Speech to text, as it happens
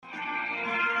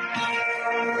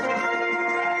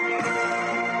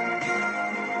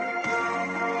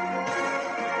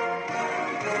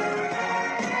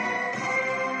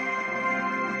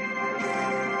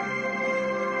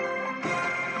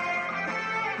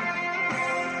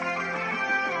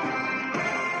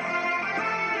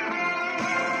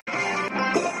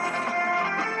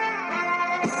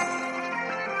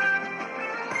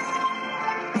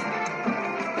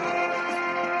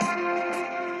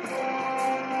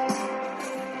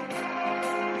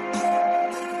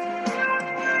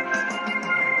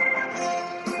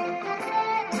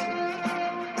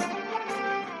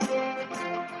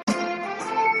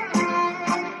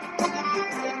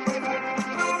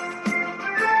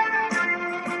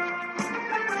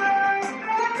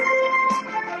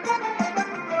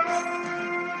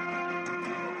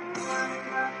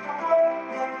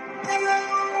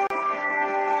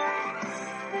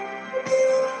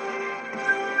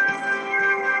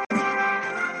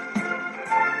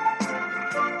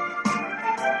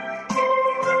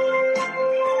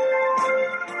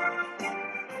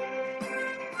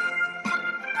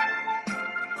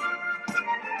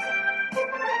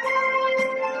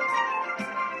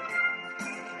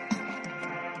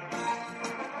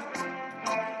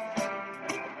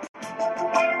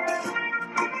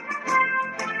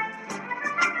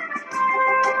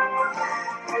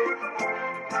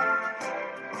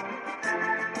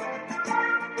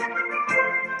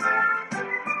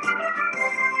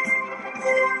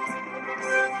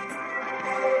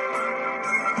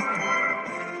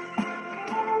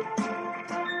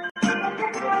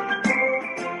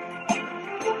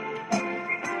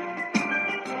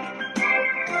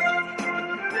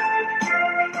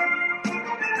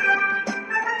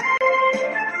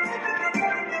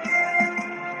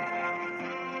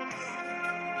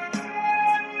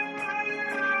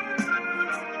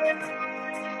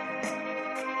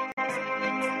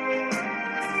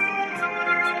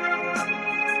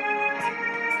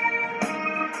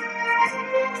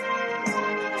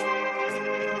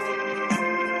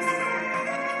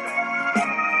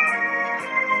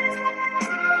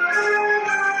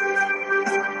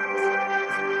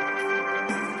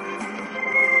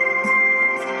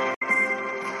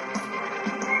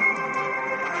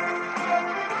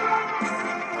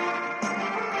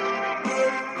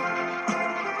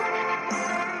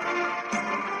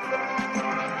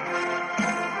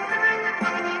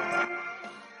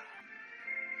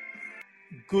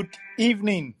Good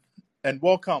evening and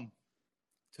welcome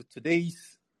to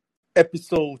today's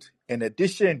episode and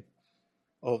edition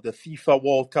of the FIFA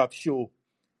World Cup show.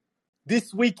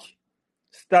 This week,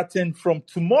 starting from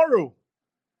tomorrow,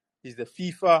 is the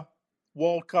FIFA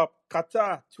World Cup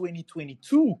Qatar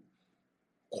 2022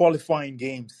 qualifying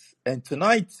games. And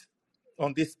tonight,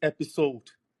 on this episode,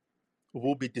 we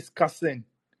will be discussing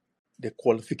the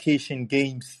qualification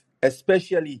games,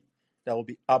 especially that will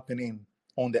be happening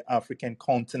on the African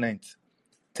continent.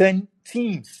 10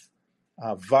 teams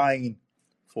are vying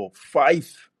for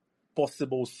 5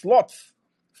 possible slots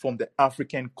from the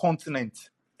African continent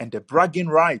and the bragging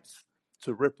rights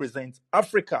to represent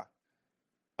Africa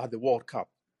at the World Cup.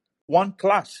 One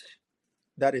clash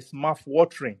that is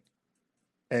mouth-watering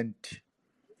and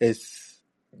is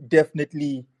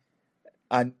definitely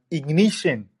an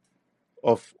ignition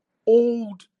of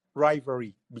old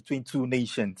rivalry between two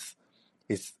nations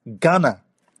is Ghana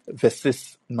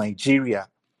versus Nigeria,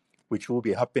 which will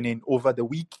be happening over the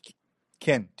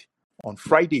weekend on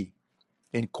Friday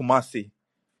in Kumasi.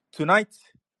 Tonight,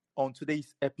 on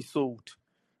today's episode,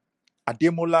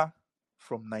 Ademola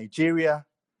from Nigeria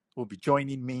will be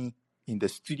joining me in the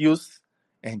studios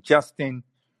and Justin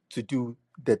to do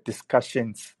the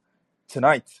discussions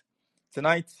tonight.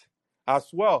 Tonight, as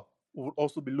well, we'll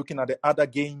also be looking at the other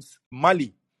games.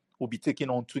 Mali will be taking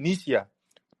on Tunisia.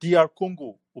 DR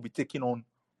Congo will be taking on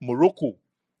Morocco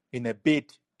in a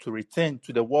bid to return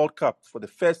to the World Cup for the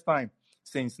first time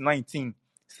since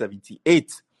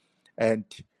 1978. And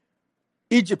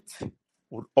Egypt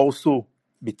would also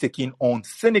be taking on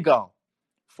Senegal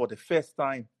for the first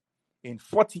time in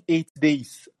 48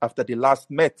 days after they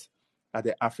last met at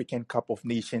the African Cup of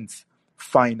Nations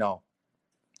final.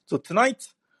 So tonight,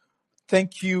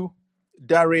 thank you,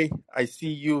 Dare. I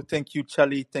see you. Thank you,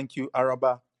 Charlie. Thank you,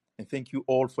 Araba. And thank you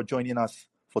all for joining us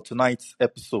for tonight's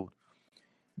episode.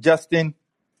 Justin,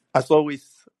 as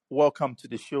always, welcome to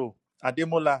the show.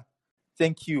 Ademola,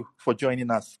 thank you for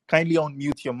joining us. Kindly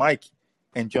unmute your mic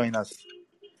and join us.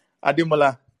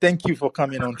 Ademola, thank you for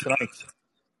coming on tonight.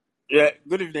 Yeah,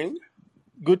 good evening.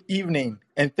 Good evening,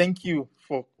 and thank you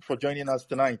for joining us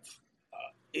tonight.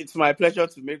 It's my pleasure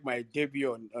to make my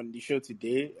debut on the show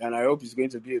today, and I hope it's going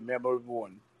to be a memorable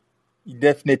one.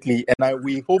 Definitely, and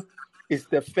we hope it's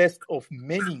the first of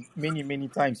many, many, many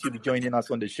times you'll be joining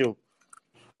us on the show.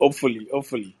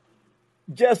 Hopefully.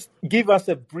 Just give us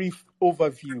a brief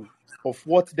overview of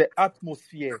what the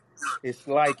atmosphere is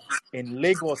like in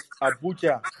Lagos,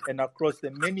 Abuja, and across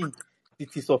the many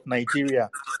cities of Nigeria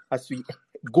as we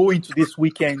go into this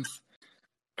weekend's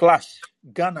clash,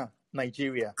 Ghana,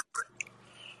 Nigeria.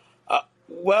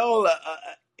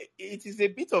 It is a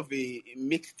bit of a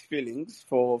mixed feelings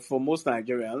for most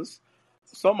Nigerians.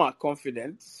 Some are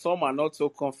confident, some are not so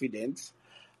confident,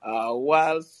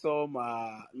 while some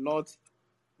are not.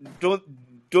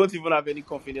 Don't even have any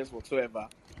confidence whatsoever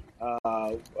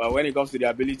when it comes to the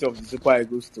ability of the Super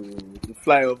Eagles to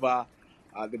fly over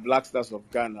the Black Stars of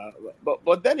Ghana.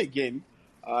 But then again,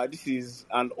 this is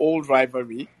an old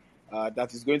rivalry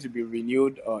that is going to be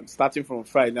renewed starting from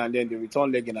Friday, and then the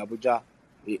return leg in Abuja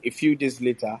a few days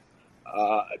later.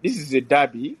 This is a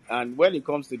derby, and when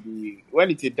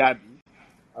it's a derby,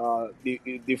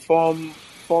 the form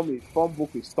book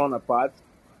is torn apart.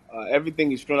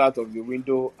 Everything is thrown out of the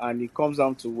window, and it comes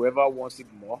down to whoever wants it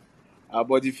more.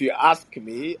 But if you ask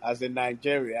me, as a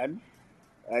Nigerian,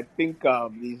 I think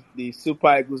the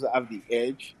Super Eagles have the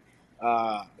edge.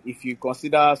 If you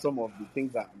consider some of the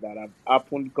things that have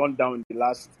gone down in the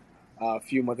last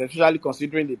few months, especially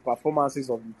considering the performances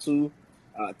of the two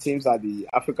teams at the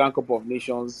African Cup of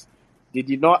Nations, they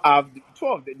did not have the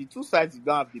two sides did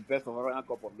not have the best of African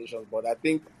Cup of Nations, but I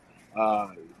think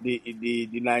the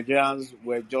Nigerians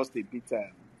were just a bit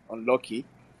unlucky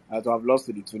to have lost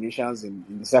to the Tunisians in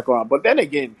the second round. But then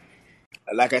again,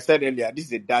 like I said earlier, this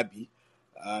is a derby,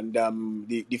 and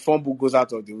the form book goes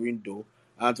out of the window.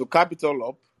 And to cap it all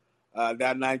up, there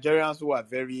are Nigerians who are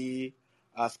very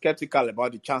skeptical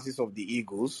about the chances of the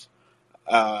Eagles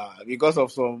because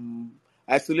of some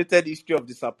isolated history of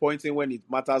disappointing when it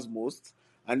matters most.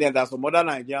 And then there are some other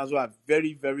Nigerians who are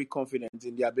very, very confident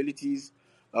in the abilities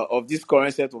of this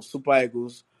current set of Super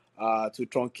Eagles to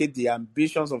truncate the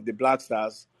ambitions of the Black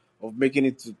Stars of making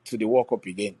it to the World Cup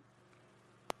again.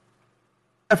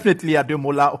 Definitely,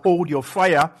 Ademola, hold your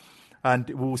fire, and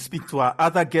we'll speak to our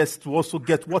other guests to also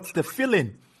get what the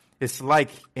feeling is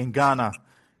like in Ghana.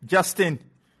 Justin,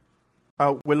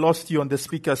 we lost you on the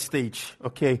speaker stage.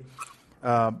 Okay.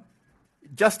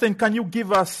 Justin, can you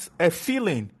give us a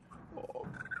feeling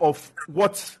of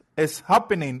what is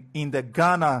happening in the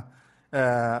Ghana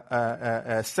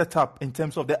setup in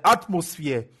terms of the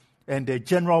atmosphere and the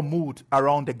general mood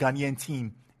around the Ghanaian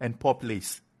team and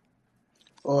populace?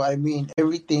 Oh, I mean,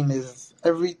 everything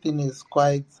is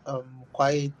quite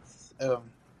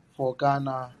for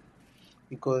Ghana,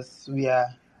 because we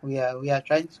are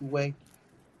trying to work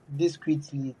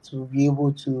discreetly to be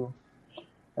able to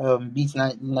beat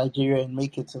Nigeria and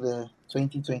make it to the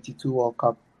 2022 World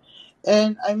Cup.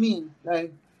 And I mean,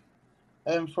 like,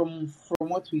 from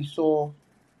what we saw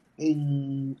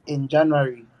in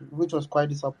January, which was quite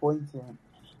disappointing.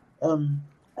 Um,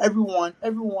 everyone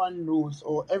knows,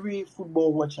 or every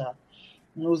football watcher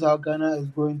knows, how Ghana is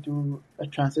going through a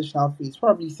transitional phase,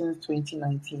 probably since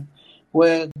 2019,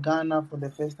 where Ghana for the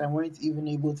first time weren't even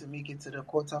able to make it to the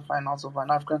quarterfinals of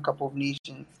an African Cup of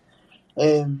Nations.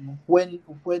 When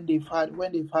they've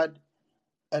had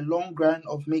a long run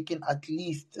of making at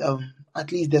least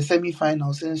the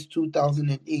semi-final since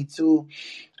 2008. So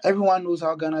everyone knows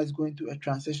how Ghana is going through a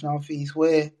transitional phase,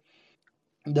 where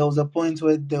there was a point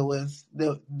where there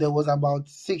was about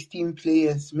 16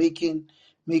 players making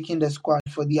the squad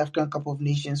for the African Cup of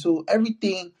Nations. So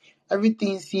everything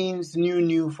seems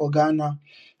new for Ghana.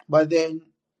 But then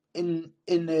in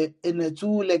a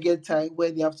two-legged tie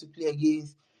where they have to play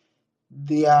against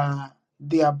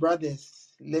their brothers,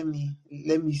 let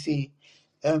me say,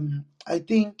 I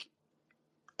think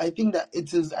that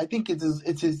it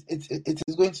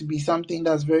is going to be something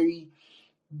that's very,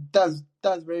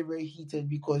 very heated,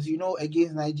 because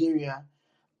against Nigeria,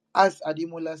 as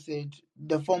Ademola said,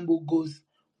 the fumble goes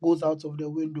out of the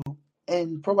window,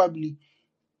 and probably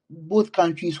both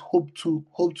countries hope to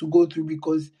go through,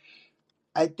 because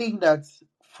I think that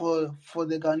for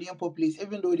the Ghanaian populace,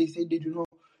 even though they say they do not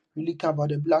really care about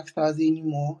the Black Stars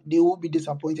anymore, they will be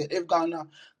disappointed if Ghana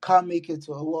can't make it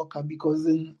to a World Cup, because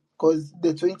the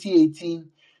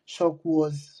 2018 shock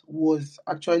was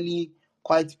actually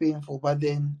quite painful. But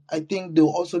then I think they'll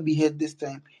also be hurt this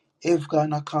time if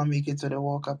Ghana can't make it to the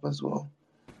World Cup as well.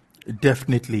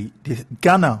 Definitely.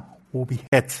 Ghana will be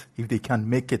hurt if they can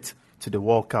make it to the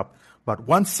World Cup. But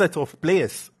one set of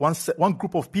players, one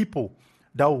group of people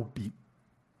that will be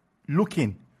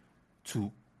looking to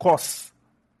cause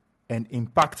and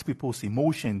impact people's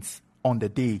emotions on the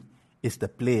day is the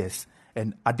players.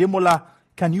 And Ademola,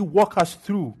 can you walk us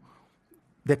through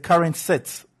the current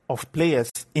set of players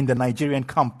in the Nigerian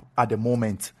camp at the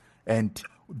moment, and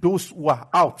those who are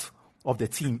out of the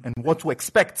team, and what to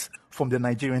expect from the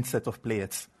Nigerian set of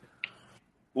players?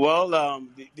 Well,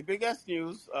 the biggest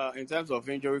news in terms of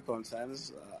injury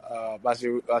concerns,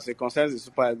 as it concerns the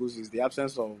Super Eagles, is the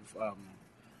absence of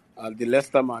the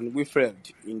Leicester man, Wilfred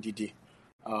Ndidi,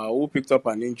 who picked up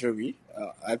an injury.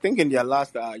 I think in their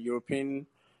last European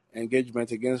engagement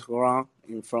against Rouen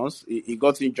in France, he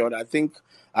got injured. I think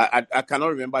I cannot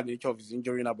remember the nature of his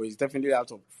injury now, but he's definitely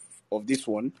out of this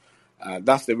one.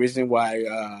 That's the reason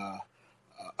why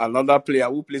another player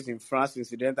who plays in France,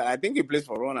 incidental, I think he plays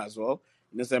for Rouen as well,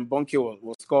 Innocent Bonke,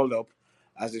 was called up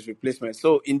as his replacement.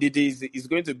 So indeed, is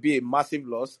going to be a massive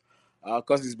loss,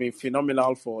 because he's been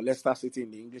phenomenal for Leicester City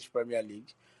in the English Premier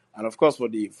League, and of course for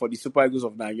the Super Eagles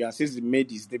of Nigeria since he made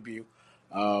his debut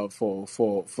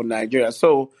for Nigeria.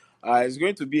 So it's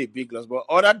going to be a big loss. But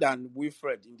other than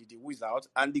Wilfred Ndidi, who is out,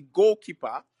 and the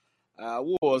goalkeeper,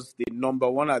 who was the number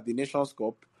one at the Nations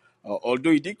Cup,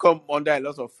 although he did come under a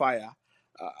lot of fire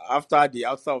after the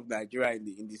outside of Nigeria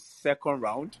in the second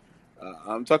round.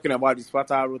 I'm talking about the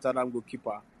Sparta Rotterdam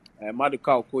goalkeeper,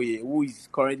 Maduka Okoye, who is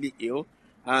currently ill.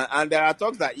 And there are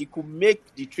talks that he could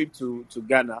make the trip to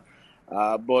Ghana,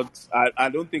 but I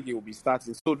don't think he will be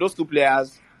starting. So those two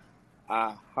players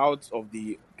are out of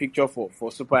the picture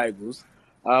for Super Eagles.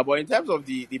 But in terms of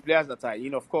the players that are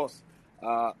in, of course,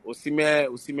 Osimhen,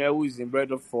 who is in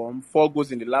better form, 4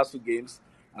 goals in the last 2 games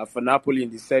for Napoli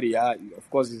in the Serie A. Of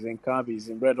course, he's in camp, he's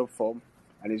in better form,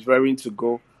 and he's raring to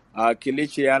go.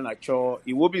 Kelechi Iheanacho,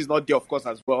 Iwobi is not there, of course,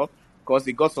 as well, because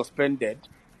he got suspended.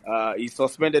 He's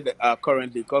suspended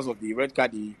currently because of the red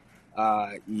card he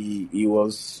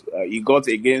got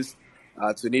against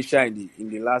Tunisia in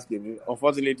the last game.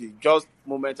 Unfortunately, just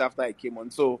moments after he came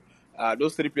on. So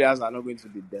those 3 players are not going to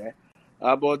be there.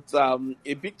 But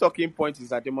a big talking point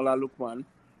is Ademola Lookman,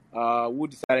 who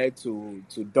decided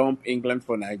to dump England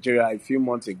for Nigeria a few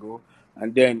months ago.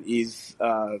 And then his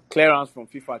clearance from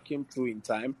FIFA came through in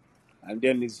time. And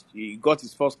then he got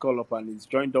his first call up and he's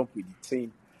joined up with the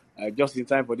team just in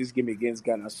time for this game against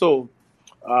Ghana. So,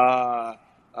 uh,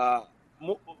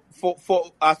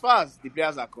 for as far as the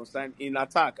players are concerned, in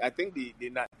attack, I think the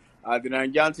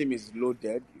Nigerian team is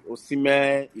loaded.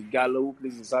 Osimhen, Igalo, who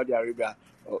plays in Saudi Arabia,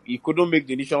 he couldn't make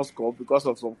the Nations Cup because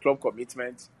of some club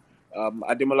commitments.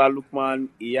 Ademola Lookman,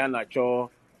 Iheanacho,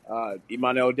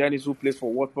 Emmanuel Dennis, who plays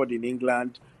for Watford in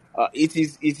England, it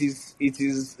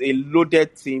is a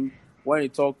loaded team when you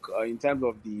talk in terms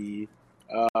of the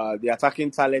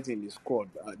attacking talent in the squad.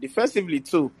 Defensively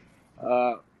too,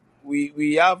 uh,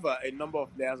 we have a number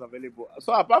of players available.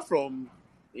 So apart from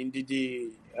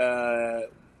Indidi,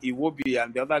 Iwobi,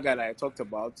 and the other guy that I talked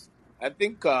about, I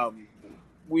think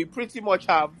we pretty much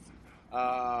have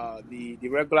the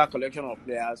regular collection of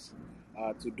players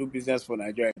to do business for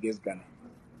Nigeria against Ghana.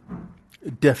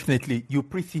 Definitely, you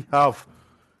pretty have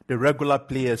the regular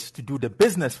players to do the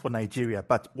business for Nigeria.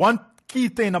 But one key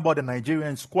thing about the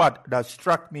Nigerian squad that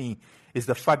struck me is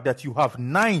the fact that you have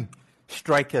 9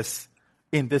 strikers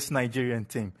in this Nigerian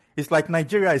team. It's like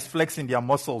Nigeria is flexing their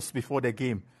muscles before the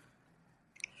game.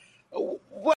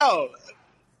 Well,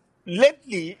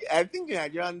 lately, I think the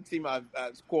Nigerian team have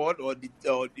scored, or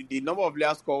the number of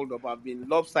players called up have been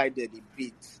lopsided a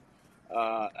bit.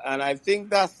 And I think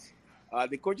that's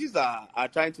the coaches are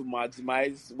trying to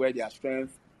maximize where their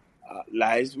strength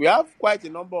lies. We have quite a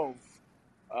number of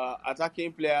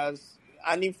attacking players,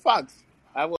 and in fact,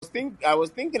 I was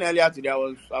thinking earlier today. I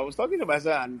was talking to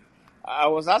myself, and I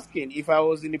was asking if I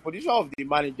was in the position of the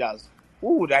managers,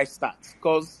 who would I start?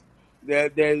 Because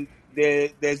there's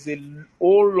a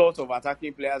whole lot of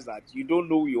attacking players that you don't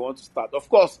know who you want to start. Of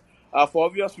course, for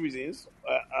obvious reasons,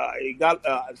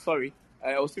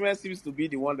 Osimhen seems to be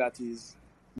the one that is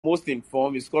most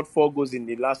informed. He scored 4 goals in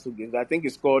the last 2 games. I think he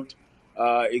scored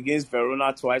against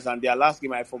Verona twice, and their last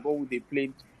game I forgot who they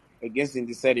played against in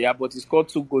the Serie A, but he scored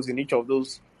 2 goals in each of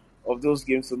those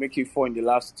games to make it 4 in the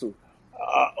last 2.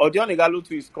 Odion Igalo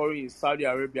too is scoring in Saudi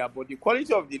Arabia, but the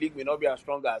quality of the league may not be as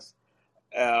strong as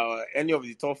any of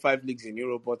the top 5 leagues in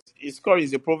Europe, but his scorer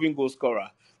is a proven goal scorer.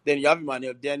 Then you have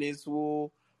Emmanuel Dennis,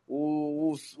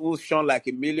 who's shown like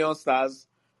a million stars,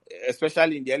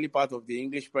 especially in the early part of the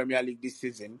English Premier League this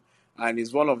season, and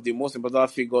is one of the most important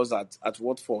figures at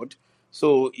Watford.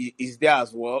 So he's there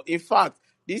as well. In fact,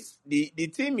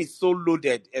 the team is so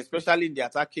loaded, especially in the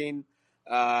attacking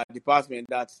department,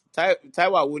 that Taiwo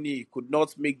Awoniyi could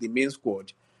not make the main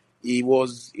squad. He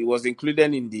was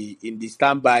included in the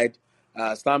standby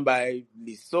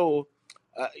list. So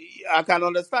I can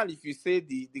understand if you say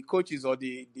the coaches or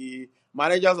the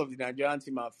managers of the Nigerian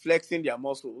team are flexing their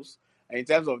muscles in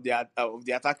terms of the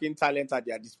attacking talent at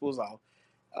their disposal,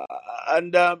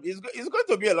 and it's going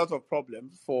to be a lot of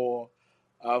problems for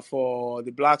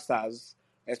the Black Stars,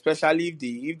 especially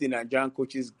if the Nigerian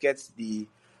coaches get the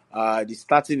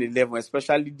starting 11,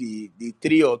 especially the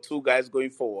 3 or 2 guys going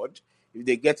forward, if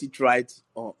they get it right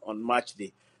on match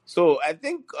day. So I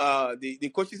think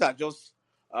the coaches are just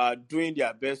doing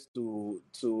their best to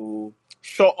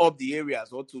shore up the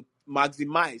areas, or to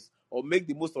maximize or make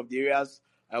the most of the areas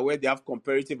where they have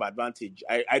comparative advantage.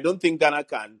 I don't think Ghana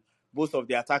can boast of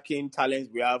the attacking talents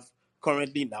we have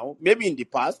currently now. Maybe in the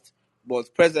past,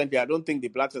 but presently, I don't think the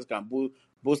Black Stars can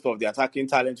boast of the attacking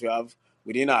talent we have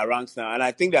within our ranks now. And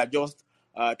I think they're just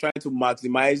trying to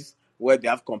maximize where they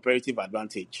have comparative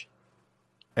advantage.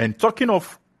 And talking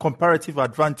of comparative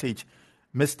advantage,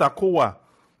 Mr. Kowa,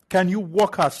 can you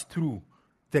walk us through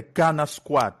the Ghana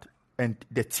squad and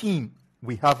the team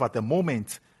we have at the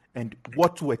moment and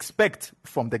what to expect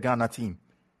from the Ghana team?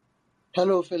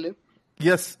 Hello, Philip.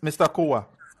 Yes, Mr. Kowa.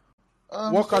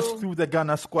 Walk us through the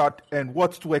Ghana squad and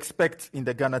what to expect in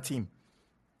the Ghana team.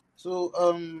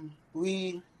 So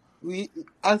we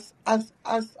as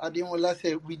Ademola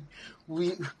said, we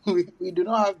do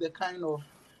not have the kind of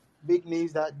big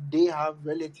names that they have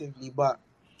relatively, but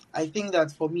I think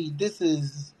that for me this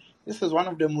is one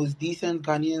of the most decent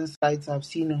Ghanaian sides I've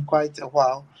seen in quite a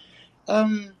while.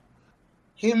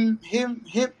 Him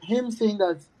saying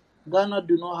that Ghana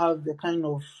do not have the kind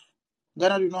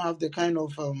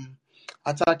of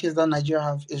attackers that Nigeria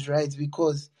have is right,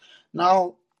 because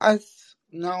now as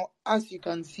you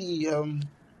can see,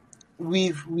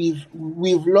 we've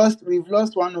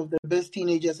lost one of the best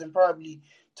teenagers and probably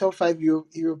top 5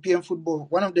 European football,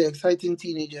 one of the exciting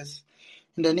teenagers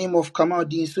in the name of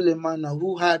Kamaldeen Sulemana,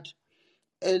 who had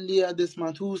earlier this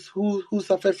month who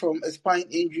suffered from a spine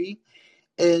injury,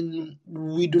 and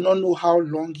we do not know how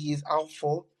long he is out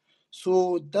for.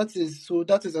 So that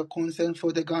is a concern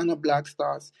for the Ghana Black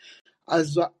Stars,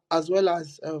 as well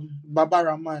as Baba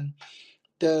Rahman,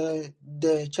 the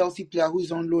Chelsea player who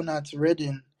is on loan at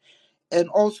Reading. And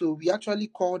also we actually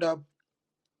called up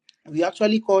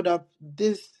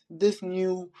this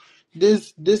new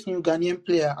Ghanaian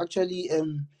player, actually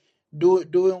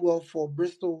doing well for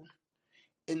Bristol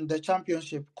in the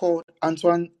championship, called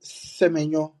Antoine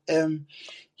Semenyo.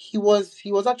 He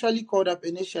was actually called up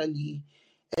initially,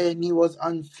 and he was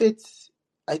unfit,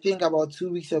 I think about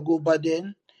 2 weeks ago. But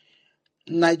then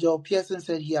Nigel Pearson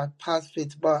said he had passed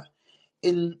fit. But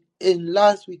in in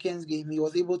last weekend's game, he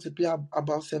was able to play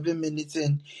about 7 minutes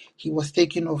and he was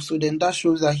taken off. So then that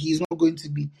shows that he's not going to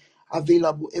be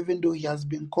available, even though he has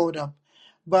been called up.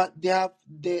 But I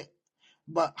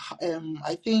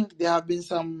think there have been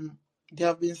some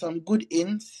good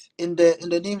ins in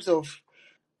the names of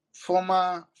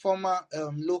former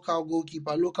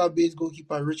local based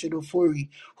goalkeeper Richard Ofori,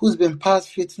 who's been past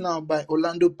fit now by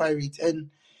Orlando Pirates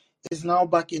and is now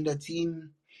back in the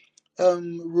team. AS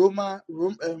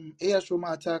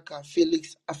Roma attacker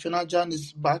Felix Afenajan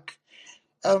is back.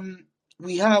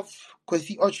 We have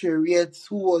Kwesi Ocheriet,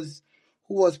 who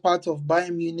was part of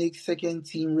Bayern Munich's second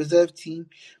team reserve team,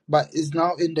 but is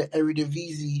now in the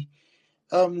Eredivisie.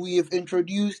 We have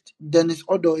introduced Dennis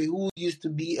Odoi, who used to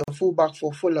be a fullback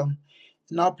for Fulham,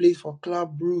 now plays for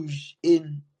Club Brugge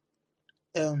in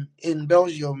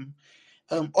Belgium.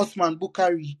 Osman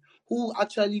Bukari, who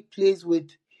actually plays with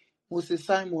Moses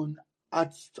Simon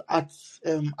at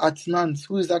Nantes,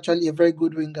 who is actually a very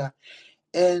good winger.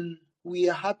 And we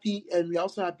are happy, and we are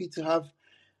also happy to have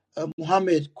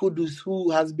Mohamed Kudus,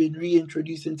 who has been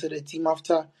reintroduced into the team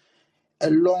after a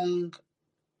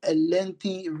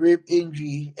lengthy rib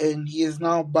injury, and he is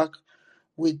now back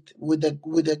with the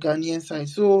Ghanaian side.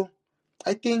 So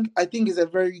I think it's a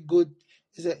very good,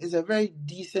 it's a very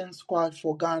decent squad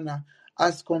for Ghana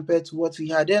as compared to what we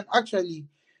had. And actually,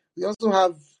 we also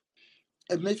have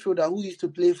a midfielder who used to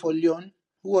play for Lyon,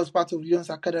 who was part of Lyon's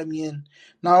academy and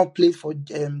now plays for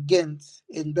Ghent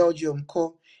in Belgium,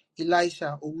 called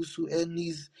Elisha Owusu, and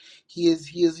he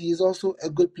is also a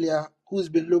good player who's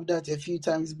been looked at a few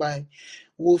times by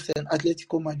Wolves and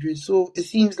Atletico Madrid. So it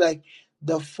seems like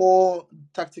the four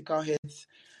tactical heads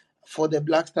for the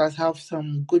Black Stars have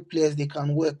some good players they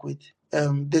can work with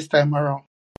this time around.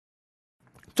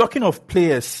 Talking of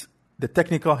players the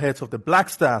technical heads of the Black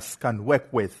Stars can work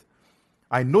with,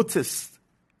 I noticed,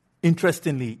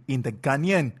 interestingly, in the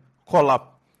Ghanaian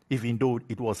call-up, even though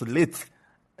it was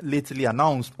lately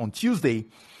announced on Tuesday,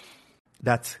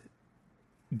 that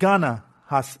Ghana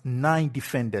has 9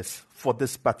 defenders for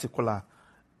this particular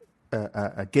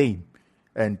game.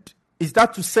 And is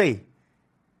that to say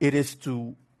it is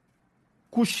to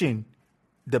cushion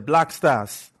the Black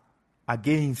Stars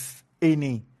against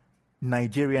any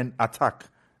Nigerian attack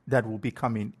that will be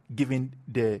coming, given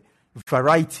the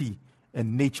variety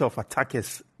and nature of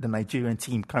attackers the Nigerian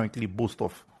team currently boasts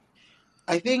of?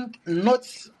 I think not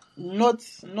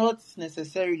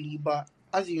necessarily, but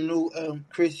as you know,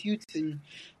 Chris Hughton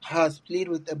has played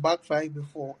with the back five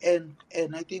before, and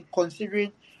I think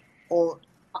considering, or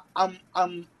I'm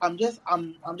just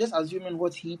assuming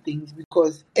what he thinks,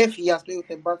 because if he has played with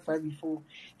a back five before,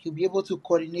 he'll be able to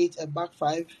coordinate a back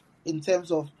five in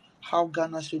terms of how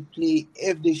Ghana should play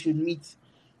if they should meet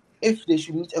a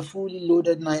fully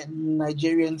loaded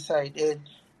Nigerian side. And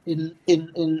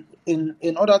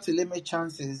in order to limit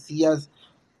chances,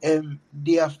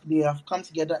 they have come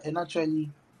together and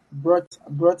actually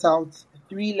brought out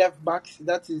 3 left backs.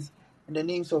 That is in the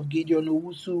names of Gideon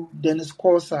Owusu, Dennis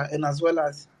Korsa, and as well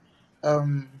as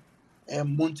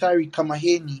Montari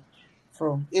Kamaheni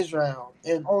from Israel.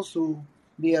 And also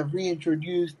they have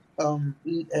reintroduced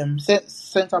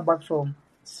centre back from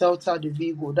Celta de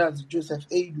Vigo, that's Joseph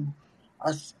Edu,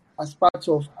 as part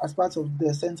of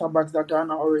the centre backs that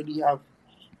Ghana already have.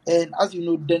 And as you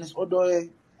know, Dennis Odoi,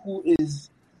 who is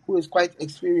quite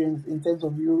experienced in terms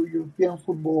of European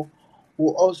football,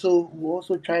 will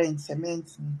also try and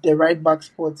cement the right back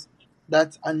spot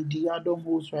that Andy Adam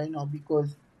holds right now,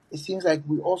 because it seems like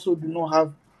we also do not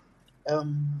have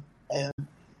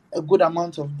a good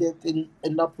amount of depth in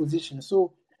that position.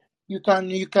 So you can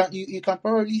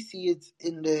probably see it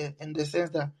in the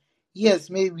sense that, yes,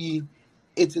 maybe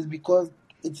it is because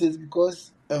the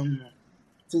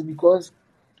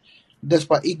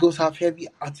Super Eagles have heavy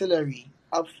artillery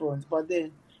up front. But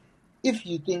then, if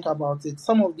you think about it,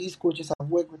 some of these coaches have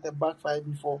worked with the back five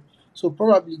before, so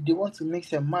probably they want to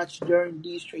mix and match during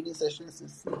these training sessions to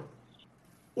see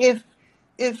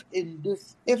if in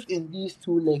these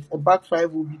 2 legs a back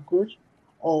five will be good,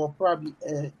 or probably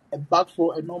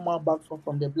a normal back four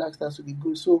from the Black Stars will be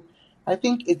good. So I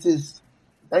think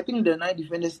the 9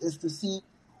 defenders is to see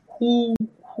who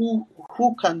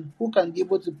can be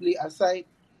able to play aside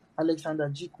Alexander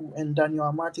Jiku and Daniel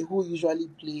Amate, who usually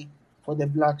play for the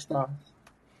Black Stars.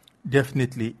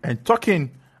 Definitely. And talking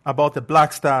about the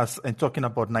Black Stars and talking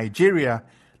about Nigeria,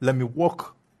 let me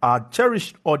walk our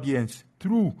cherished audience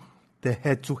through the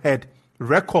head-to-head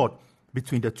record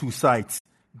between the two sides.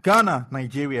 Ghana,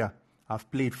 Nigeria have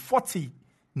played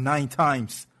 49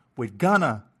 times, with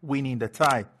Ghana winning the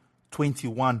tie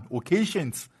 21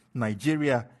 occasions.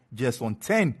 Nigeria just on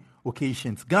 10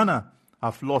 occasions. Ghana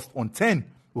have lost on 10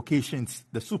 occasions.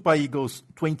 The Super Eagles,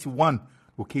 21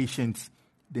 occasions.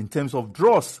 In terms of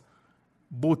draws,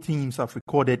 both teams have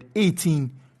recorded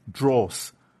 18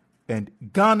 draws. And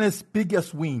Ghana's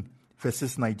biggest win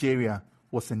versus Nigeria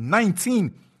was in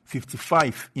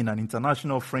 1955 in an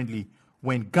international friendly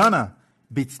when Ghana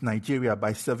beat Nigeria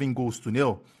by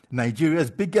 7-0.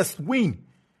 Nigeria's biggest win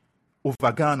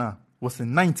over Ghana was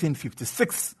in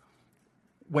 1956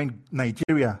 when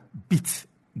Nigeria beat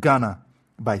Ghana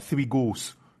by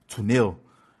 3-0.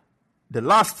 The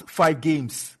last 5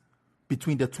 games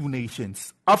between the two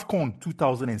nations, AFCON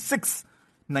 2006,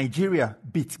 Nigeria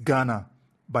beat Ghana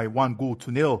by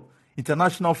 1-0.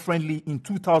 International friendly in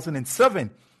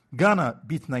 2007, Ghana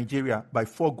beat Nigeria by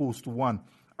 4-1.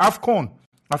 AFCON,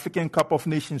 African Cup of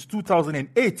Nations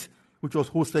 2008, which was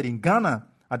hosted in Ghana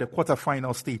at the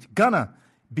quarterfinal stage, Ghana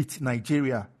beat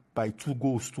Nigeria by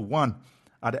 2-1.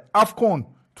 At the AFCON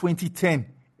 2010,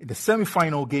 in the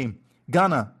semi-final game,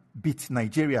 Ghana beat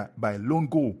Nigeria by a lone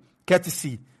goal,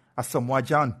 courtesy Asamoah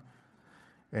Gyan.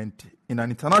 And in an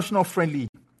international friendly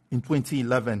in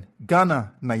 2011,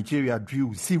 Ghana, Nigeria drew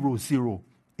 0-0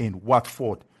 in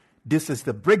Watford. This is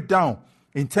the breakdown.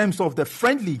 In terms of the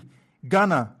friendly,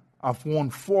 Ghana have won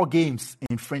 4 games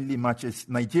in friendly matches.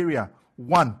 Nigeria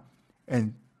 1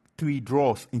 and 3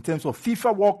 draws. In terms of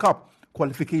FIFA World Cup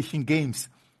qualification games,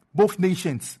 both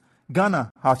nations,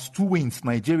 Ghana has 2 wins,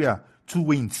 Nigeria 2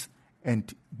 wins,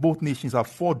 and both nations have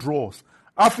 4 draws.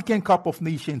 African Cup of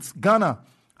Nations, Ghana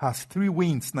has 3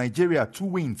 wins, Nigeria 2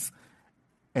 wins,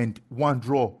 and 1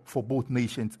 draw for both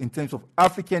nations. In terms of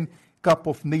African Cup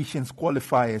of Nations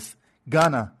qualifiers,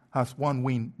 Ghana has 1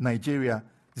 win, Nigeria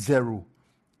 0,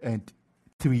 and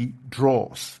 3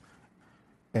 draws.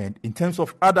 And in terms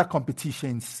of other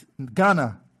competitions,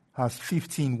 Ghana has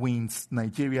 15 wins,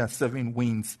 Nigeria 7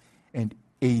 wins, and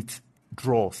 8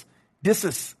 draws. This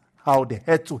is how the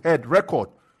head-to-head record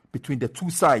between the two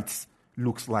sides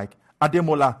looks like.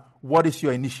 Ademola, what is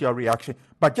your initial reaction?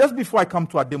 But just before I come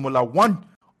to Ademola, one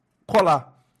caller,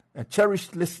 a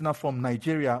cherished listener from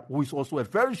Nigeria, who is also a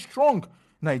very strong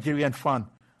Nigerian fan,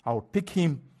 I'll pick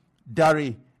him,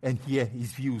 Dare, and hear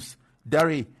his views.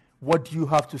 Dare, what do you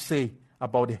have to say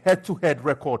about the head-to-head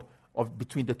record of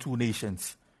between the two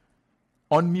nations?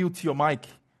 Unmute your mic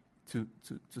to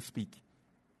speak.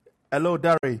 Hello,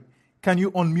 Dare. Can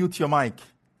you unmute your mic?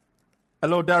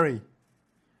 Hello, Dare.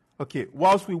 Okay,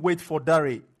 whilst we wait for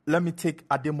Dare, let me take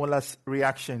Ademola's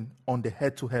reaction on the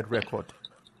head-to-head record.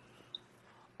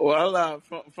 Well,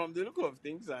 from the look of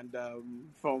things and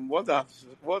from what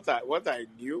I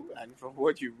knew and from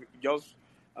what you just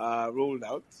rolled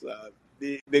out,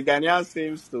 the Ghanaian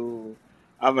seems to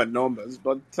have a numbers,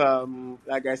 but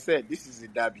like I said, this is a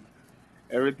derby.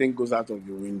 Everything goes out of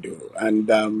the window,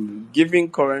 and given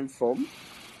current form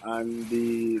and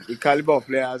the caliber of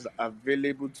players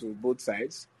available to both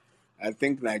sides, I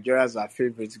think Nigerians are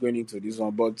favorites going into this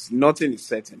one, but nothing is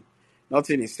certain.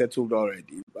 Nothing is settled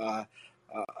already.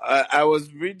 I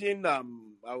was reading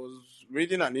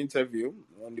an interview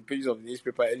on the pages of the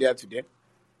newspaper earlier today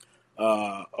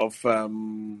of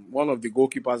one of the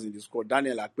goalkeepers in the squad,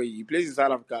 Daniel Akpeyi. He plays in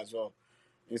South Africa as well,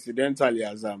 incidentally,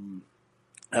 as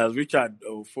Richard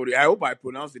Ofori. I hope I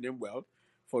pronounced the name well.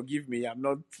 Forgive me, I'm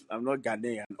not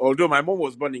Ghanaian. Although my mom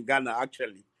was born in Ghana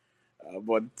actually,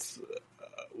 but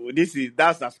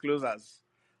that's as close as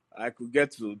I could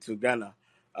get to Ghana.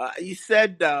 He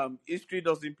said history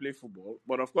doesn't play football,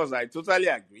 but of course I totally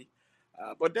agree.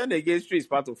 But then again, history is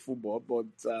part of football, but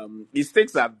the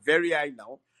stakes are very high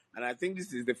now, and I think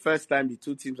this is the first time the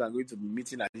two teams are going to be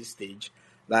meeting at this stage,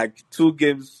 like 2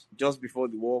 games just before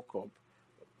the World Cup.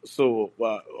 So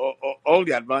all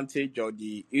the advantage or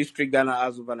the history Ghana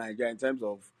has over Nigeria in terms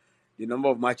of the number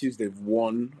of matches they've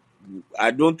won, I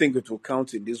don't think it will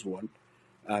count in this one.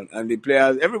 And the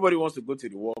players, everybody wants to go to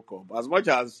the World Cup. As much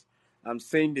as I'm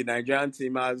saying the Nigerian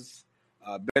team has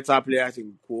better players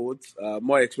in quotes,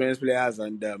 more experienced players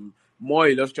and more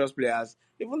illustrious players,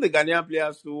 even the Ghanaian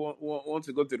players who want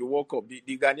to go to the World Cup,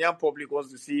 the Ghanaian public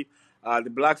wants to see the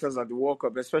Black Stars at the World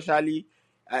Cup, especially.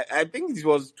 I think it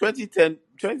was 2010.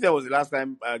 2010 was the last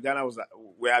time Ghana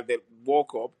were at the World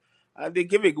Cup, and they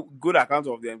gave a good account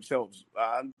of themselves.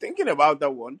 And thinking about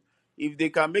that one, if they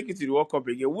can make it to the World Cup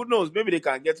again, who knows? Maybe they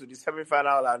can get to the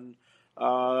semi-final and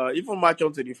even match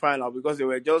on to the final, because they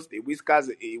were just a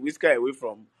whisker away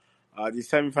from the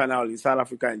semi-final in South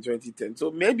Africa in 2010.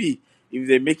 So maybe if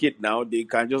they make it now, they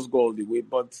can just go all the way.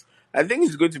 But I think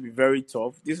it's going to be very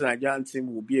tough. This Nigerian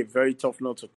team will be a very tough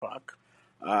nut to crack.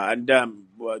 And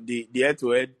the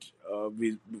head-to-head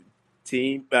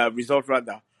team result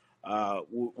rather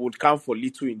would count for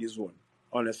little in this one,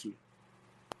 honestly.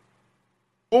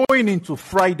 Going into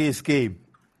Friday's game,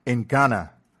 in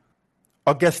Ghana.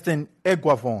 Augustin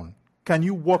Eguavon, can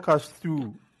you walk us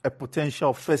through a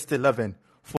potential first 11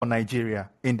 for Nigeria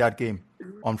in that game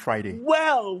on Friday?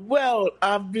 Well,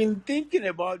 I've been thinking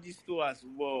about these two as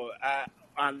well,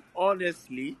 and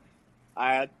honestly,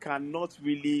 I cannot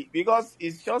really, because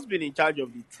he's just been in charge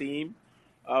of the team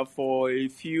for a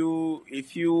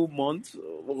few months,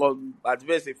 or at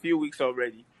best a few weeks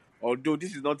already. Although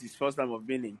this is not his first time of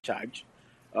being in charge.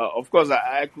 Of course,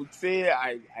 I could say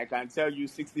I can tell you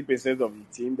 60% of the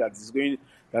team that is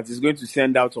going to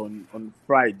send out on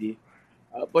Friday.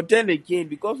 But then again,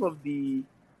 because of the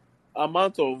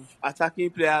amount of attacking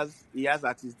players he has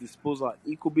at his disposal,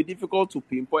 it could be difficult to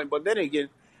pinpoint. But then again,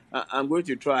 I'm going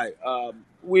to try.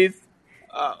 With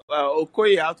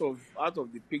Okoye out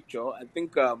of the picture, I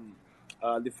think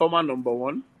the former number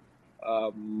one,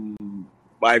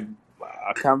 I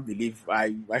I can't believe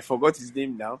I forgot his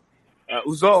name now.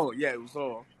 Uzo, yeah,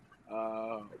 Uzo,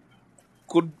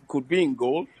 could be in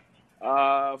goal.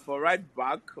 For right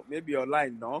back, maybe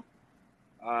online now.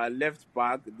 Left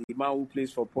back, the man who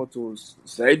plays for Porto,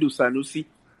 Saidu Sanusi,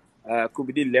 could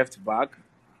be the left back.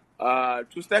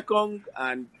 Trustekong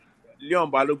and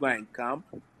Leon Balogun are in camp.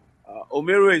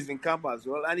 Omero is in camp as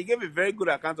well, and he gave a very good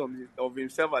account of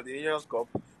himself at the Nations Cup.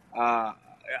 Uh,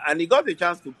 and he got a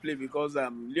chance to play because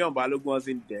Leon Balogun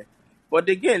wasn't there. But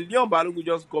again, Leon Balogun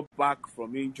just got back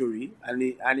from injury, and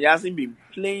he hasn't been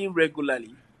playing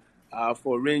regularly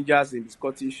for Rangers in the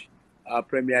Scottish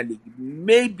Premier League.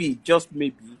 Maybe, just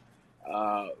maybe,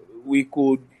 uh, we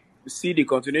could see the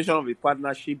continuation of the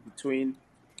partnership between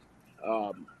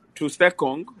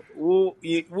Trustekong, who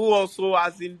also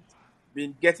hasn't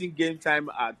been getting game time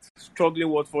at struggling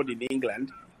Watford in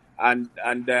England, and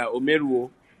Omeruo,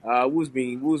 who's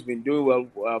been doing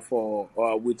well for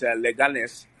with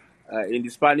Leganes in the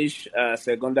Spanish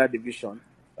Segunda Division.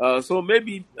 So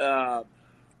maybe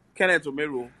Kenneth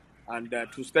Omero and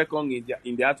Trustekong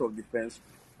in the art of defense.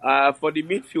 For the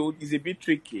midfield, is a bit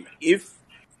tricky. If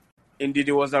indeed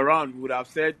he was around, we would have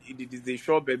said it is a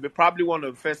sure bet, but probably one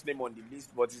of the first name on the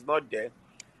list, but he's not there.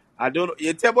 I don't know.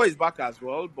 Etebo is back as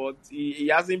well, but he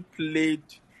hasn't played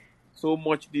so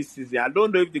much this season. I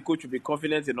don't know if the coach will be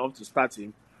confident enough to start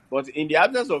him. But in the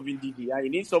absence of Ndidi, he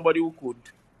needs somebody who could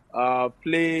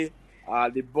play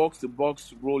the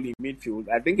box-to-box role in midfield.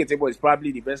 I think Etebo is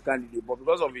probably the best candidate, but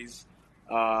because of his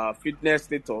fitness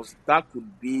status, that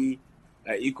could be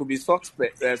it could be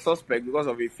suspect because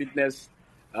of a fitness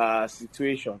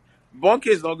situation. Bonke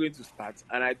is not going to start,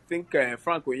 and I think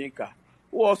Frank Onyeka,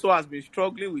 who also has been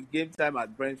struggling with game time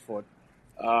at Brentford,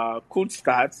 could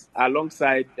start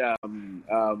alongside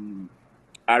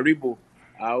Aribo,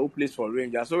 who plays for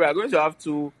Rangers. So we are going to have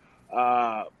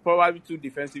probably two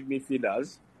defensive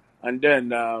midfielders, and then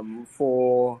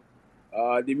for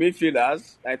the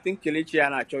midfielders, I think Kelechi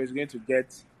Iheanacho is going to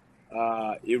get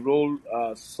a role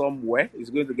somewhere. He's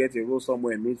going to get a role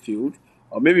somewhere in midfield,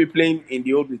 or maybe playing in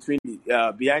the between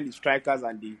the behind the strikers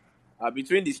and the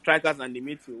between the strikers and the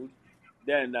midfield.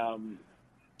 Then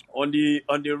on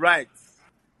the right,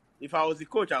 if I was the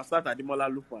coach, I'll start Ademola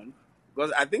Lookman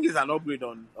because I think it's an upgrade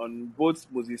on both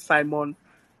Moses Simon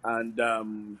and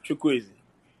Chukwueze.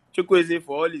 Chukwueze,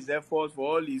 for all his efforts,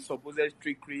 for all his supposed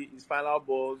trickery, his final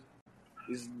balls,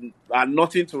 are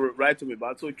nothing to write home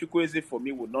about. So Chukwueze for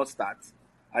me would not start.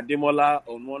 Ademola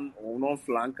on one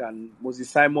flank and Moses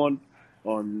Simon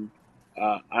on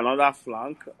another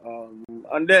flank,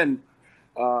 and then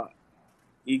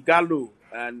Igalo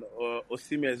and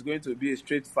Osimhen is going to be a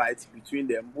straight fight between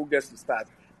them. Who gets to start?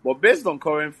 But based on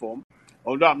current form,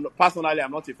 although I'm not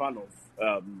a fan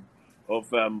of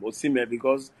Osimhen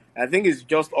because I think it's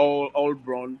just all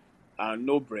brawn and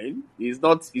no brain. He's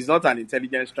not an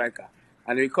intelligent striker,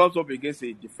 and if he comes up against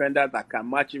a defender that can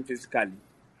match him physically,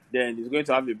 then he's going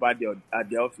to have a bad day at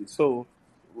the office. So,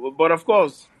 but of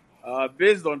course,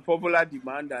 based on popular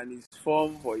demand and his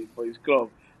form for his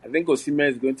club, I think Osimhen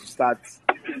is going to start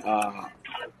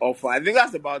off. I think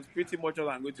that's about pretty much what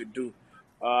I'm going to do.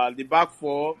 The back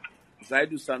four,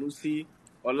 Zaidu Sanusi,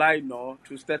 Olaino,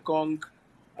 Trustekong,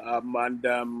 and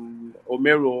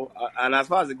Omero. And as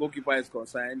far as the goalkeeper is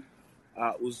concerned,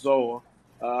 Uzo.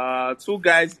 Two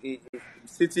guys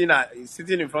sitting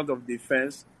in front of the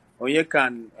fence, Onyeka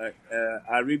and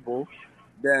Aribo.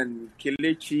 Then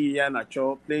Kelechi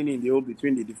Iheanacho playing in the hole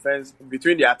between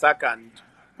the attack and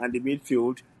the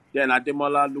midfield. Then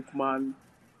Ademola Lookman,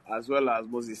 as well as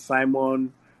Moses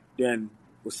Simon. Then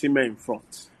Osimhen in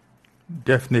front.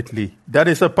 Definitely. That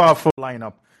is a powerful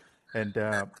lineup. And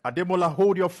Ademola,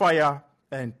 hold your fire.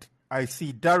 And I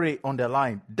see Dare on the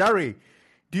line. Dare,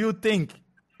 do you think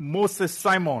Moses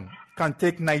Simon can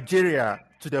take Nigeria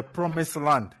to the promised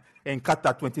land in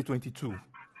Qatar 2022.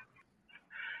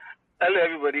 Hello,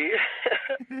 everybody.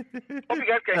 Hope you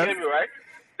guys can hear me, right?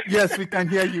 Yes, we can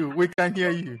hear you. We can hear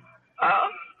you.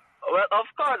 Well, of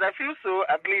course, I feel so.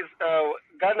 At least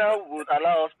Ghana would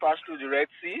allow us pass through the Red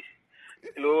Sea,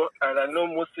 and I know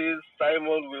Moses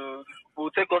Simon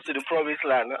will take us to the promised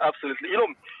land. Absolutely,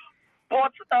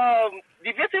 But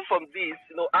deviating from this,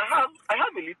 I have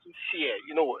a little fear.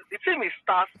 The team is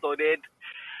star-studded.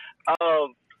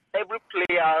 Every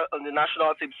player on the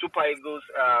national team, Super Eagles,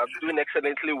 doing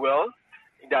excellently well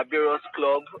in their various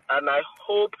clubs, and I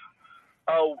hope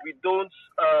we don't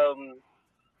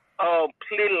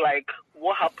play like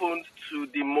what happened to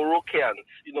the Moroccans,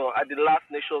 at the last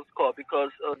Nations Cup,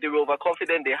 because they were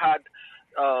overconfident. They had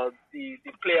the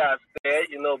players there,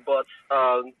 but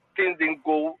things didn't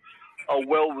go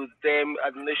well with them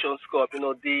at the Nations Cup. The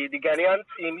Ghanaian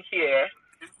team here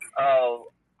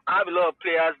have a lot of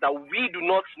players that we do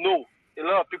not know. A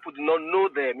lot of people do not know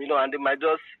them, and they might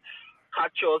just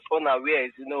catch us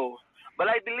unawares, But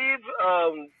I believe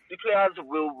the players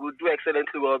will do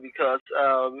excellently well because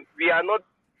we are not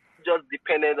just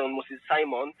dependent on Moses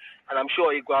Simon, and I'm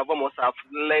sure Iguava must have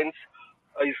learned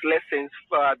his lessons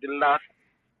for the last.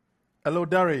 Hello,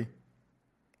 Dari.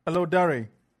 Hello, Dari.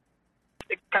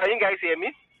 Can you guys hear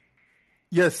me?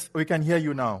 Yes, we can hear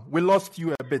you now. We lost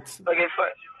you a bit. Okay,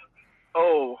 fine.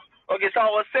 Oh, okay. So I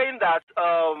was saying that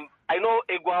I know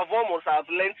Iguava must have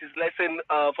learned his lesson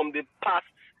from the past,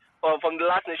 from the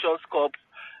last Nations Cup,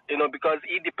 because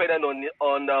he depended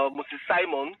on Moses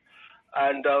Simon,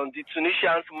 and the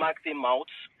Tunisians marked him out.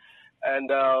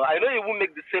 And I know he won't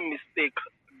make the same mistake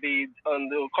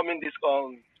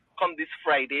come this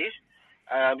Friday.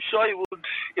 I'm sure he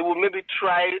would maybe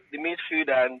try the midfield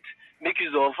and make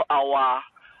use of our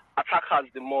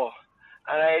attackers the more.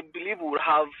 And I believe we will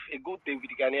have a good day with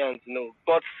the Ghanaians,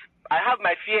 But I have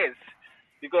my fears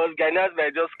because Ghanaians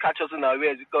might just catch us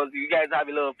unawares because you guys have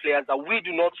a lot of players that we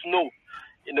do not know,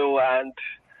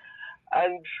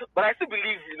 but I still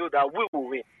believe, that we will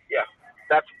win. Yeah,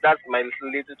 that's my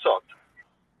little thought.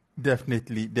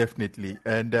 Definitely.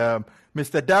 And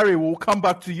Mr. Dari, we'll come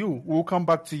back to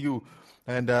you.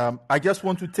 And I just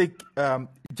want to take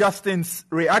Justin's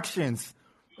reactions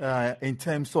in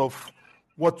terms of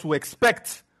what to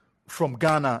expect from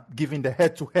Ghana, given the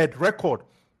head-to-head record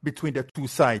between the two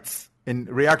sides in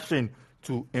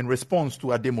response to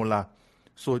Ademola.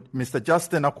 So, Mr.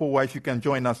 Justin Akowa, if you can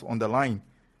join us on the line.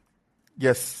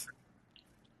 Yes.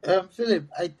 Philip,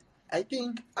 I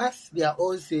think as they are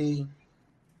all saying,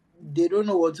 they don't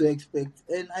know what to expect.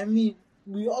 And I mean,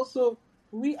 we as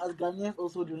Ghanaians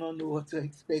also do not know what to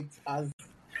expect as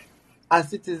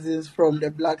citizens from the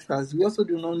Black Stars. We also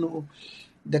do not know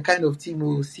the kind of team we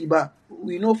will see, but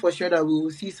we know for sure that we will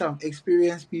see some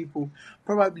experienced people.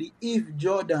 Probably if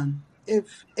Jordan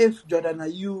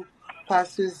Ayew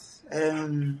passes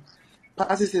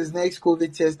his next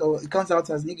COVID test or it comes out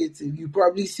as negative, you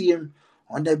probably see him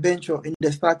on the bench or in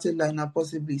the starting lineup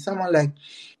possibly. Someone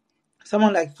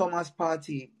like Thomas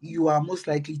Partey, you are most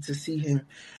likely to see him.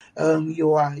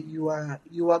 You are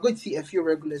going to see a few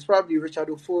regulars, probably Richard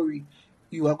Ofori.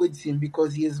 You are going to see him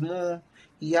because he is more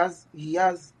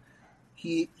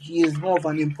of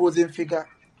an imposing figure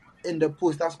in the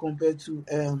post as compared to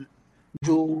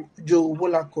Joe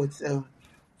Wollacott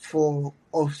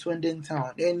of Swindon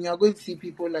Town. And you are going to see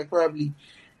people like probably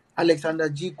Alexander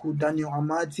Jiku, Daniel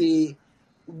Amate.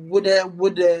 With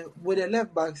the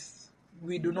left backs,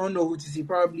 we do not know who to see.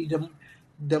 Probably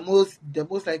the most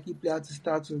likely player to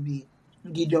start will be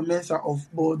Gideon Mensah of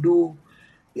Bordeaux.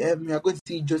 We are going to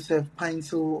see Joseph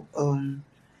Pinto,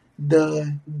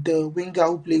 the winger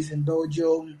who plays in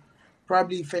Belgium,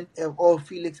 probably or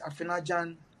Felix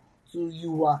Afenajan. So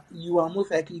you are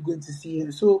most likely going to see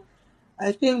him. So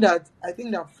I think that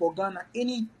for Ghana,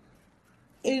 any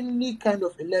kind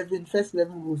of first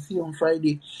 11 we'll see on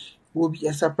Friday will be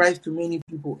a surprise to many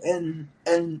people, and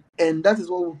that is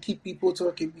what will keep people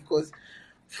talking, because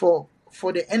for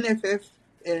the NFF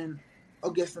and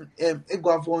Augustin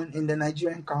Iguavon in the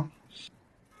Nigerian camp,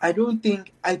 I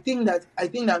think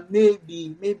that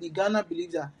maybe Ghana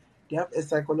believes that they have a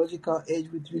psychological edge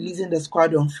with releasing the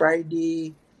squad on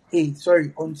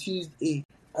on Tuesday,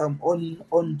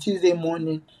 on Tuesday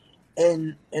morning,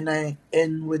 and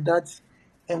with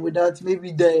that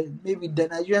maybe the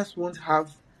Nigerians won't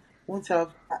have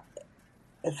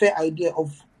a fair idea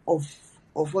of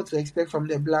what to expect from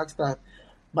the Black Stars.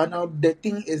 But now the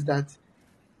thing is that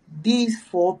these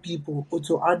four people,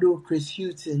 Otto Addo, Chris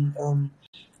Hughton,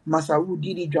 Masau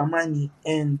Didi Dramani,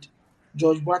 and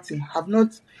George Watson, have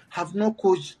not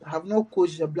coached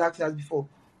the Black Stars before,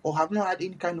 or have not had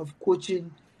any kind of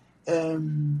coaching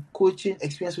coaching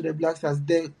experience with the Black Stars.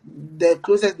 The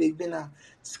closest they've been are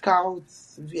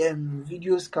scouts,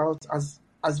 video scouts,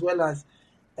 as well as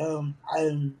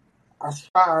as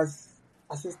far as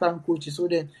assistant coaches. So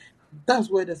then that's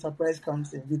where the surprise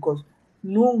comes in, because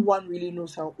no one really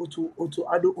knows how Otto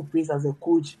Addo operates as a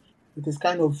coach with his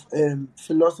kind of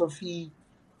philosophy,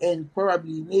 and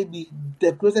probably maybe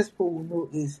the closest people will know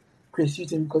is Chris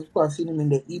Hughton, because people have seen him in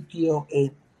the EPL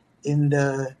and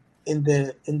in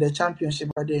the championship,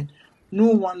 but then no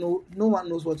one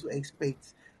knows what to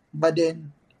expect. But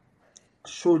then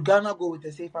should Ghana go with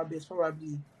a safer base,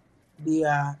 probably they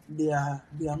are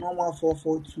normal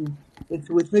 4-4-2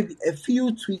 with maybe a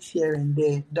few tweaks here and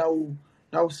there that will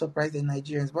surprise the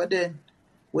Nigerians. But then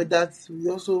with that, we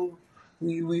also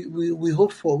we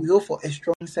hope for a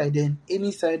strong side, and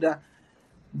any side that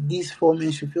these four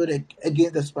men should feel that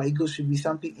against the Super Eagles should be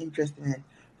something interesting and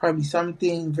probably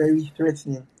something very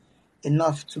threatening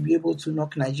enough to be able to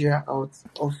knock Nigeria out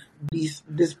of this.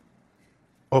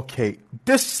 Okay,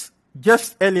 this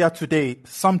just earlier today,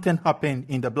 something happened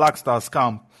in the Black Stars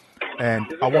camp, and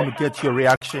I want to get your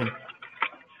reaction.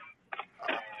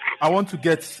 I want to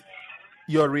get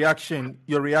your reaction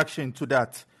to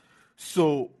that.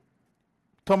 So,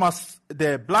 Thomas,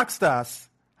 the Black Stars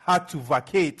had to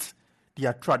vacate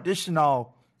their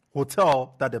traditional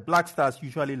hotel that the Black Stars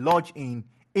usually lodge in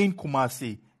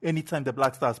Kumasi anytime the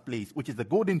Black Stars plays, which is the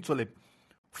Golden Tulip,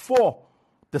 for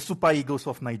the Super Eagles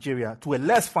of Nigeria to a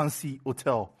less fancy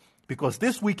hotel, because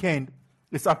this weekend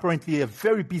is apparently a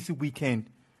very busy weekend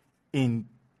in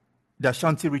the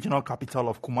Ashanti regional capital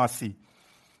of Kumasi,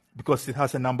 because it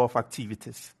has a number of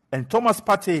activities. And Thomas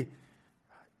Partey,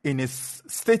 in his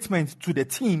statement to the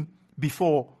team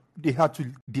before they had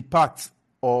to depart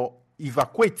or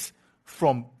evacuate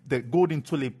from the Golden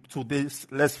Tulip to this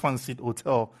less fancy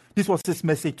hotel, this was his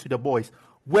message to the boys.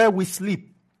 Where we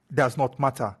sleep does not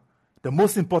matter. The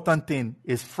most important thing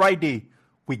is Friday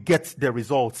we get the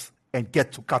results and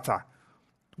get to Qatar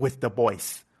with the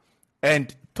boys.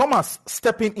 And Thomas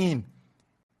stepping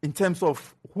in terms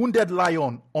of wounded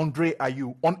lion, Andre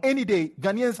Ayew. On any day,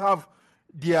 Ghanaians have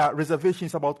their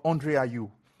reservations about Andre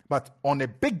Ayew. But on a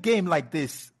big game like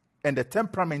this and the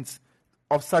temperaments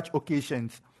of such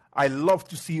occasions, I love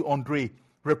to see Andre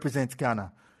represent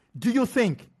Ghana. Do you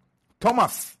think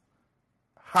Thomas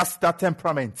has that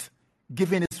temperament,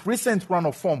 given his recent run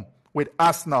of form with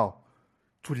Arsenal,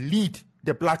 to lead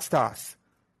the Black Stars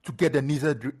to get the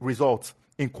needed results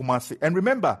in Kumasi? And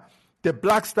remember, the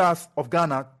Black Stars of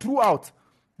Ghana, throughout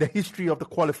the history of the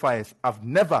qualifiers, have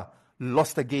never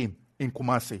lost a game in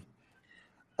Kumasi.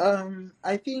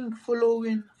 I think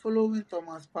following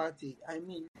Thomas Partey, I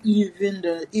mean, even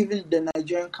the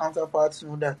Nigerian counterparts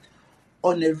know that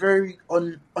on a very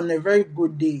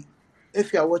good day,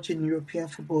 if you are watching European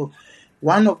football,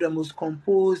 one of the most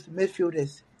composed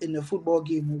midfielders in the football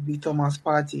game will be Thomas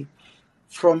Partey.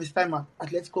 From his time at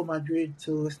Atletico Madrid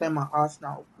to his time at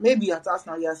Arsenal. Maybe at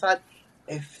Arsenal he has had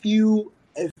a few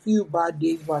bad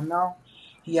days, but now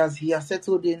he has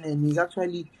settled in and he's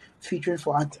actually featuring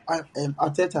for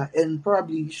Arteta, and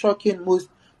probably shocking most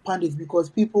pundits, because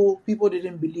people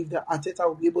didn't believe that Arteta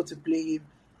would be able to play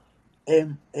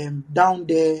him down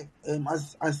there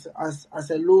as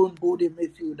a lone holding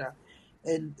midfielder,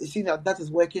 and it seems that is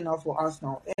working out for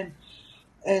Arsenal.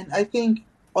 And I think,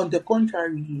 on the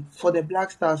contrary, for the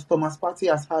Black Stars, Thomas Partey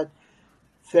has had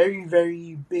very,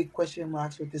 very big question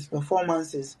marks with his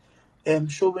performances,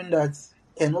 showing that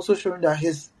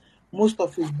most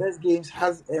of his best games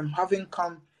having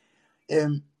come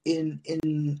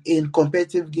in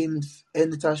competitive games,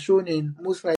 and it has shown in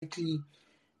most likely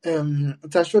the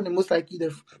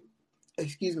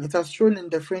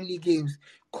friendly games,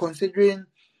 considering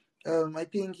I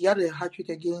think he had a hat-trick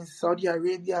against Saudi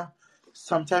Arabia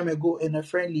some time ago in a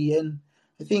friendly, and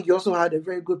I think he also had a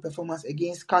very good performance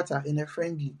against Qatar in a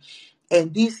friendly.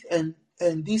 And these kind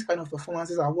of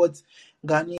performances are what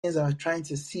Ghanaians are trying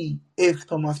to see if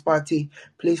Thomas Partey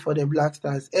plays for the Black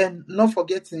Stars. And not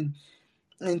forgetting,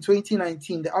 in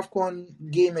 2019, the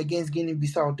AFCON game against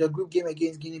Guinea-Bissau, the group game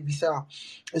against Guinea-Bissau,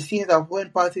 it seems that when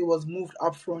Partey was moved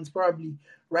up front, probably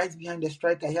right behind the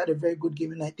striker, he had a very good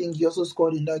game, and I think he also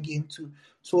scored in that game too.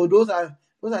 So those are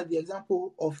the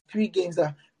example of three games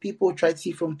that people try to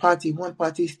see from Partey when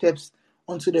Partey steps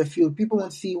onto the field. People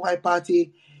want to see why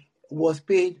Partey was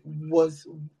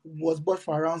bought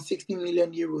for around 60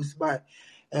 million euros by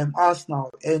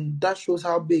Arsenal, and that shows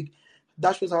how big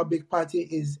Partey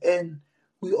is. And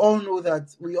we all know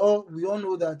that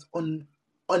on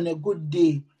a good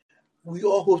day, we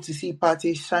all hope to see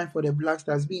Partey shine for the Black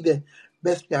Stars, be the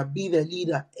best player, be the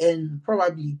leader, and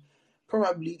probably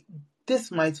this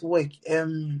might work.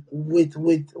 With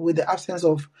the absence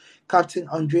of Captain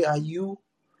Andre Ayew,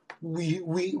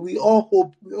 we all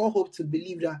hope to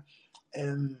believe that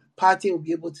Partey will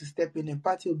be able to step in, and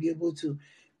Partey will be able to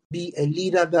be a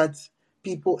leader that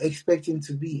people expect him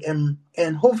to be. And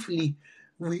hopefully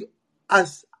we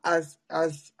as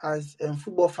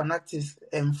football fanatics,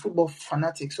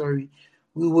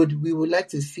 we would like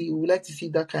to see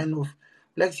that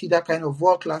kind of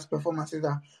world class performances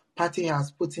that Partey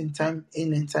has put in time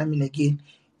and again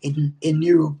in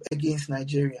Europe against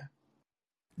Nigeria.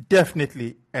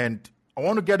 Definitely. And I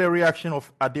want to get a reaction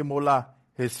of Ademola,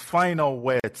 his final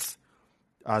words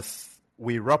as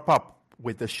we wrap up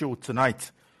with the show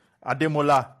tonight.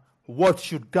 Ademola, what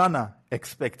should Ghana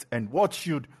expect, and what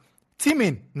should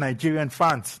teaming Nigerian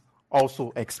fans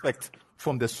also expect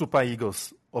from the Super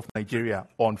Eagles of Nigeria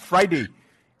on Friday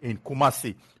in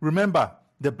Kumasi? Remember,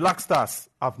 the Black Stars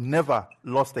have never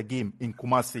lost a game in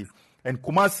Kumasi, and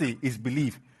Kumasi is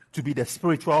believed to be the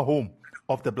spiritual home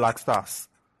of the Black Stars.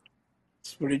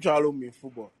 Spiritual home in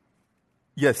football.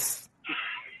 Yes.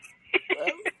 Well,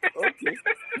 okay.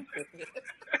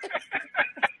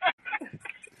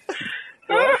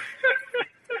 Well,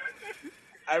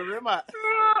 I remember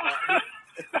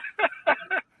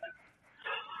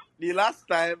the last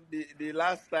time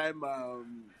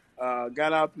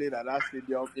Ghana played at that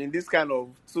stadium in this kind of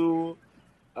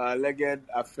two-legged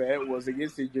affair was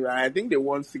against Nigeria. I think they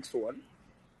won 6-1.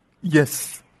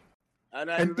 Yes.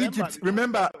 And Egypt,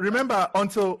 remember,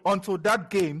 until that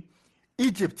game,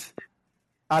 Egypt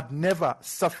had never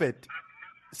suffered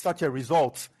such a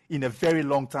result in a very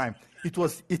long time. It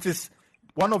is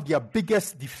one of their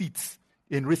biggest defeats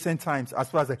in recent times as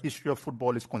far as the history of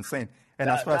football is concerned, and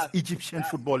as far as Egyptian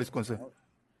football is concerned.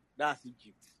 That's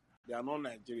Egypt. They are not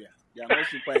Nigeria. They are not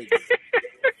Super Eagles.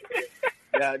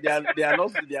 they are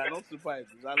not Super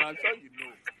Eagles, and I'm sure you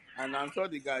know. And I'm sure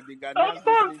the Ghanaians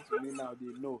listening to me now,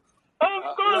 they know.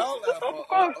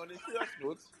 On a serious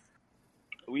note,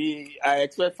 I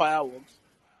expect fireworks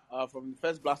from the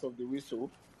first blast of the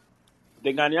whistle.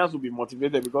 The Ghanaians will be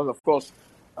motivated because, of course,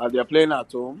 they are playing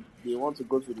at home. They want to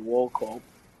go to the World Cup.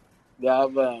 They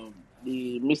have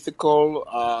the mystical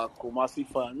Kumasi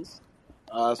fans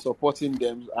supporting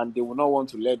them, and they will not want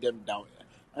to let them down.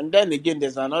 And then again,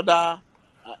 there's another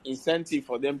incentive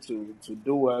for them to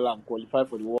do well and qualify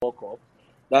for the World Cup.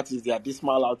 That is their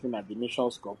dismal outing at the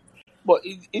Nations Cup. But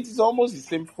it is almost the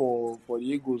same for the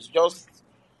Eagles. Just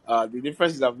the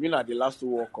difference is that we've been at the last two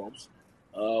World Cups.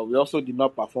 We also did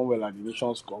not perform well at the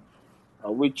Nations Cup,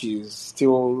 which is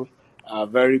still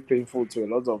very painful to a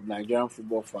lot of Nigerian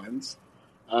football fans.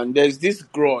 And there's this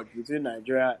grudge between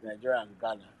Nigeria and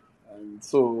Ghana. And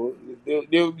so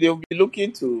they'll be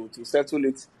looking to settle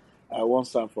it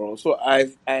once and for all. So I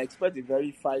expect a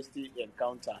very feisty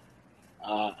encounter.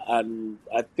 And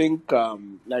I think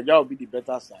Nigeria will be the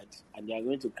better side, and they are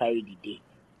going to carry the day.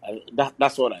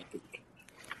 That's what I think.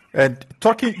 And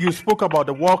you spoke about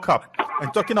the World Cup,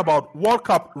 and talking about World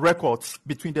Cup records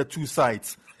between the two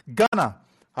sides. Ghana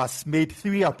has made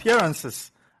 3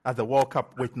 appearances at the World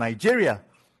Cup, with Nigeria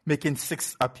making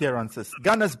 6 appearances.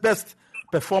 Ghana's best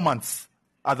performance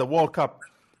at the World Cup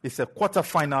is a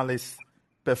quarter-finalist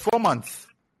performance.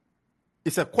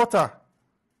 It's a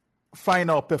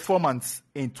quarter-final performance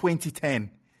in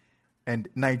 2010. And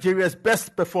Nigeria's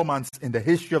best performance in the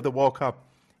history of the World Cup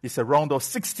is a round of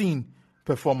 16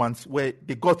 performance, where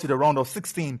they got to the round of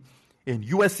 16 in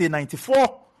USA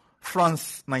 94,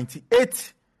 France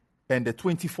 98, and the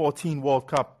 2014 World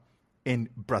Cup in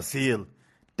Brazil.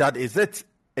 That is it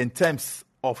in terms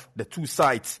of the two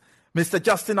sides. Mr.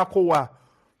 Justin Akowa,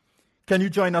 can you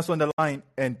join us on the line?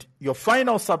 And your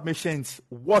final submissions,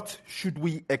 what should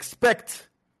we expect?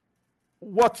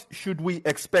 What should we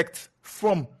expect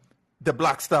from the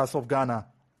Black Stars of Ghana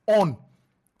on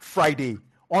Friday?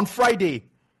 On Friday,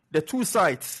 the two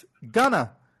sides,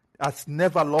 Ghana has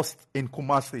never lost in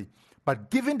Kumasi. But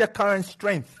given the current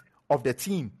strength of the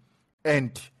team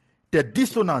and the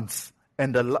dissonance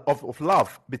and of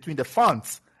love between the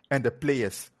fans and the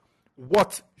players,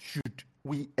 what should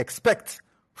we expect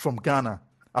from Ghana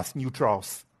as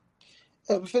neutrals?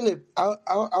 Philip, I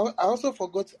also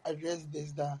forgot to address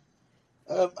this, that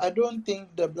I don't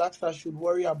think the Black Stars should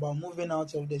worry about moving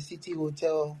out of the city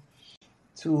hotel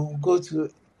to go to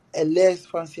a less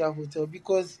fancier hotel,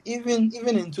 because even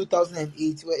in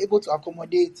 2008 we were able to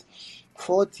accommodate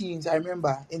 4 teams, I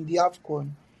remember, in the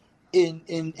AFCON in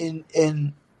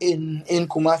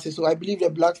Kumasi. So I believe the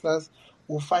Black Stars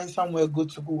will find somewhere good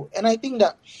to go. And I think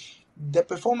that the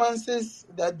performances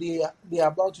that they are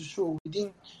about to show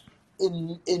in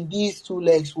these 2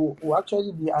 legs will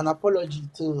actually be an apology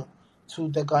to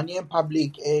the Ghanaian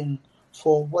public and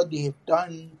for what they've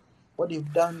done,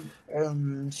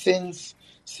 since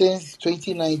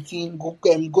 2019,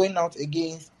 going out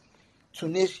against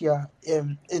Tunisia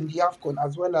in the AFCON,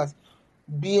 as well as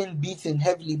being beaten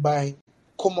heavily by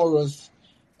Comoros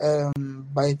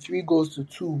by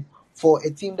 3-2 for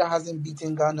a team that hasn't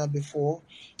beaten Ghana before.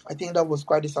 I think that was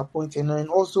quite disappointing, and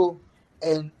also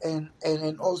a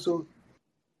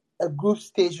group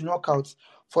stage knockout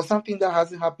for something that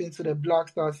hasn't happened to the Black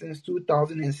Stars since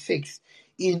 2006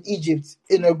 in Egypt,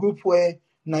 in a group where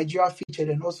Nigeria featured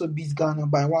and also beat Ghana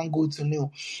by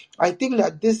 1-0. I think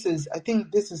this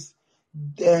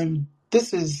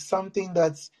is something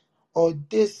that, or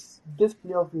this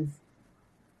playoff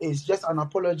is just an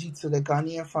apology to the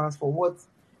Ghanaian fans for what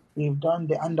they've done,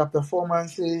 the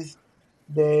underperformances,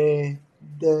 the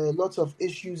lots of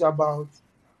issues about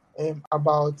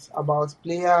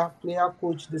player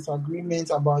coach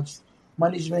disagreements, about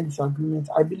management disagreements.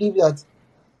 I believe that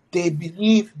they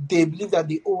believe that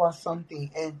they owe us something,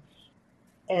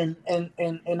 and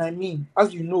I mean,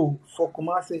 as you know, for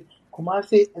Kumasi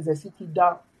is a city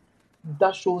that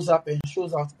shows up and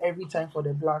shows out every time for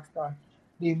the Black Stars.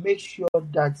 They make sure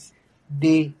that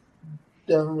the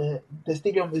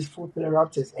stadium is full to the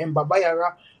Raptors, and Baba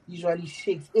Yara usually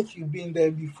shakes. If you've been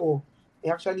there before, it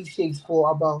actually shakes for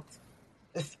about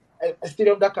a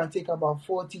stadium that can take about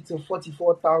 40 to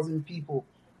 44,000 people.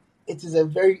 It is a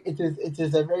very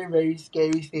very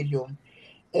scary stadium,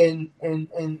 and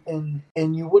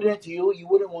you wouldn't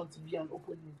want to be an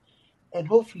opponent. And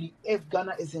hopefully, if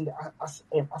Ghana is in the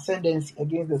ascendancy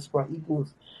against the Super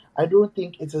Eagles, I don't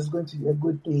think it is going to be a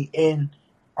good day. And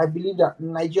I believe that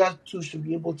Nigeria too should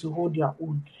be able to hold their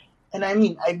own. And I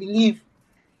mean, I believe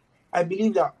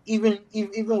that even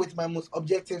with my most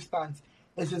objective stance,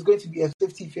 it is going to be a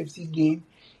 50-50 game,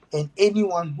 and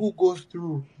anyone who goes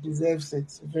through deserves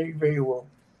it very, very well.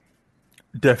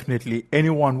 Definitely,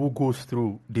 anyone who goes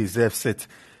through deserves it.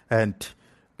 And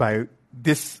by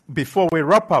this, before we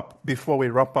wrap up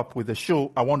with the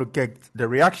show, I want to get the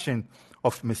reaction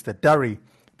of Mr. Dari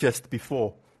just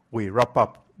before we wrap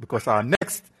up, because our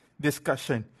next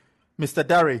discussion, Mr.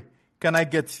 Dari, can I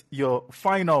get your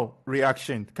final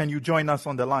reaction? Can you join us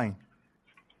on the line?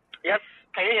 Yes,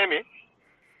 can you hear me?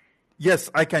 Yes,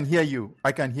 I can hear you.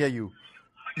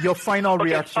 Your final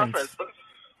reactions. Perfect.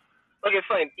 Okay,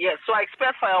 fine. Yeah, so I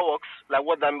expect fireworks, like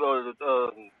what Ademola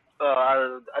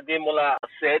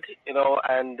said, and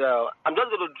I'm just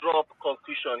going to draw up a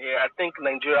conclusion here. I think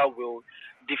Nigeria will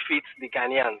defeat the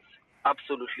Ghanaians,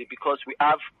 absolutely, because we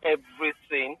have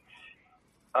everything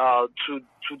to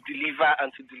deliver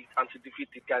and to defeat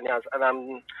the Ghanaians,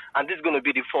 and this is going to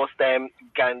be the first time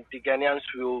the Ghanaians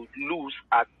will lose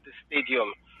at the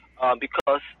stadium,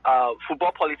 because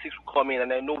football politics will come in,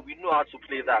 and I know we know how to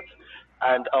play that,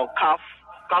 and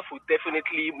CAF will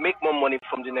definitely make more money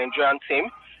from the Nigerian team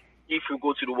if we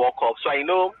go to the World Cup. So I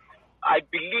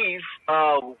believe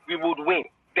we would win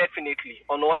definitely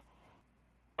on all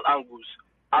angles.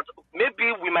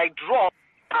 Maybe we might draw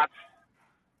at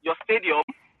your stadium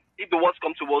if the worst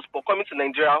comes to worst, but coming to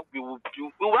Nigeria, we will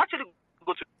actually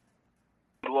go to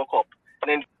the World Cup, and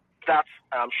then that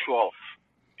I'm sure of.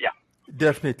 Yeah.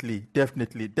 Definitely.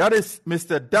 That is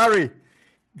Mr. Dari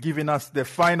giving us the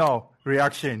final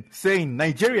reaction, saying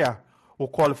Nigeria will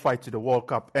qualify to the World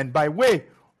Cup. And by way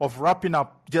of wrapping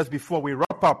up, just before we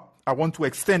wrap up, I want to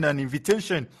extend an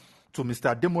invitation to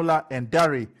Mr. Ademola and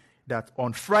Dari that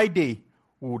on Friday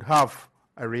we would have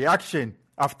a reaction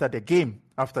after the game.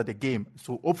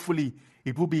 So hopefully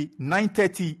it will be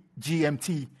 9:30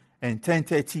 GMT and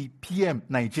 10:30 PM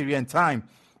Nigerian time.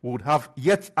 We would have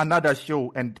yet another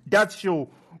show, and that show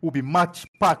will be much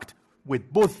packed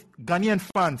with both Ghanaian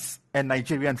fans and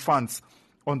Nigerian fans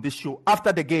on this show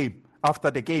after the game,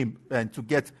 and to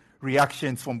get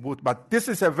reactions from both. But this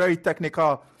is a very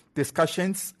technical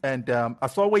discussions, and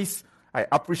as always, I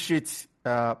appreciate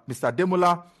Mr.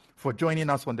 Ademola for joining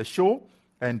us on the show,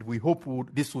 and we hope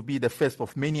this will be the first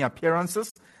of many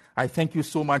appearances. I thank you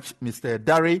so much, Mr.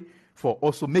 Dari, for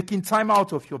also making time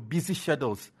out of your busy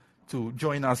schedules to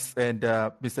join us, and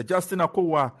Mr. Justin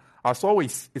Akowa, as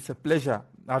always, it's a pleasure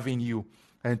having you.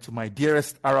 And to my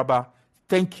dearest Araba,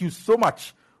 thank you so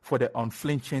much for the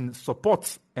unflinching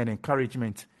support and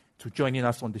encouragement to joining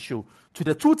us on the show. To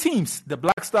the two teams, the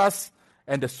Black Stars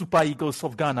and the Super Eagles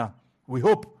of Ghana, we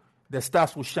hope the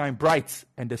stars will shine bright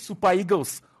and the Super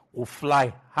Eagles will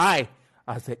fly high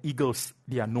as the Eagles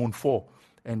they are known for.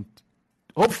 And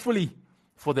hopefully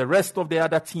for the rest of the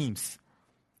other teams,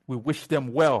 we wish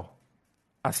them well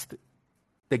as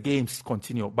the games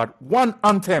continue. But one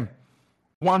anthem,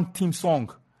 one team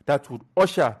song that would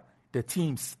usher the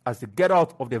teams as they get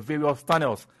out of their various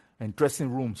tunnels and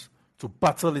dressing rooms to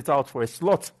battle it out for a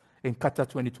slot in Qatar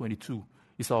 2022.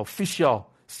 It's our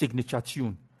official signature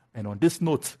tune. And on this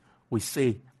note, we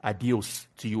say adios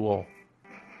to you all.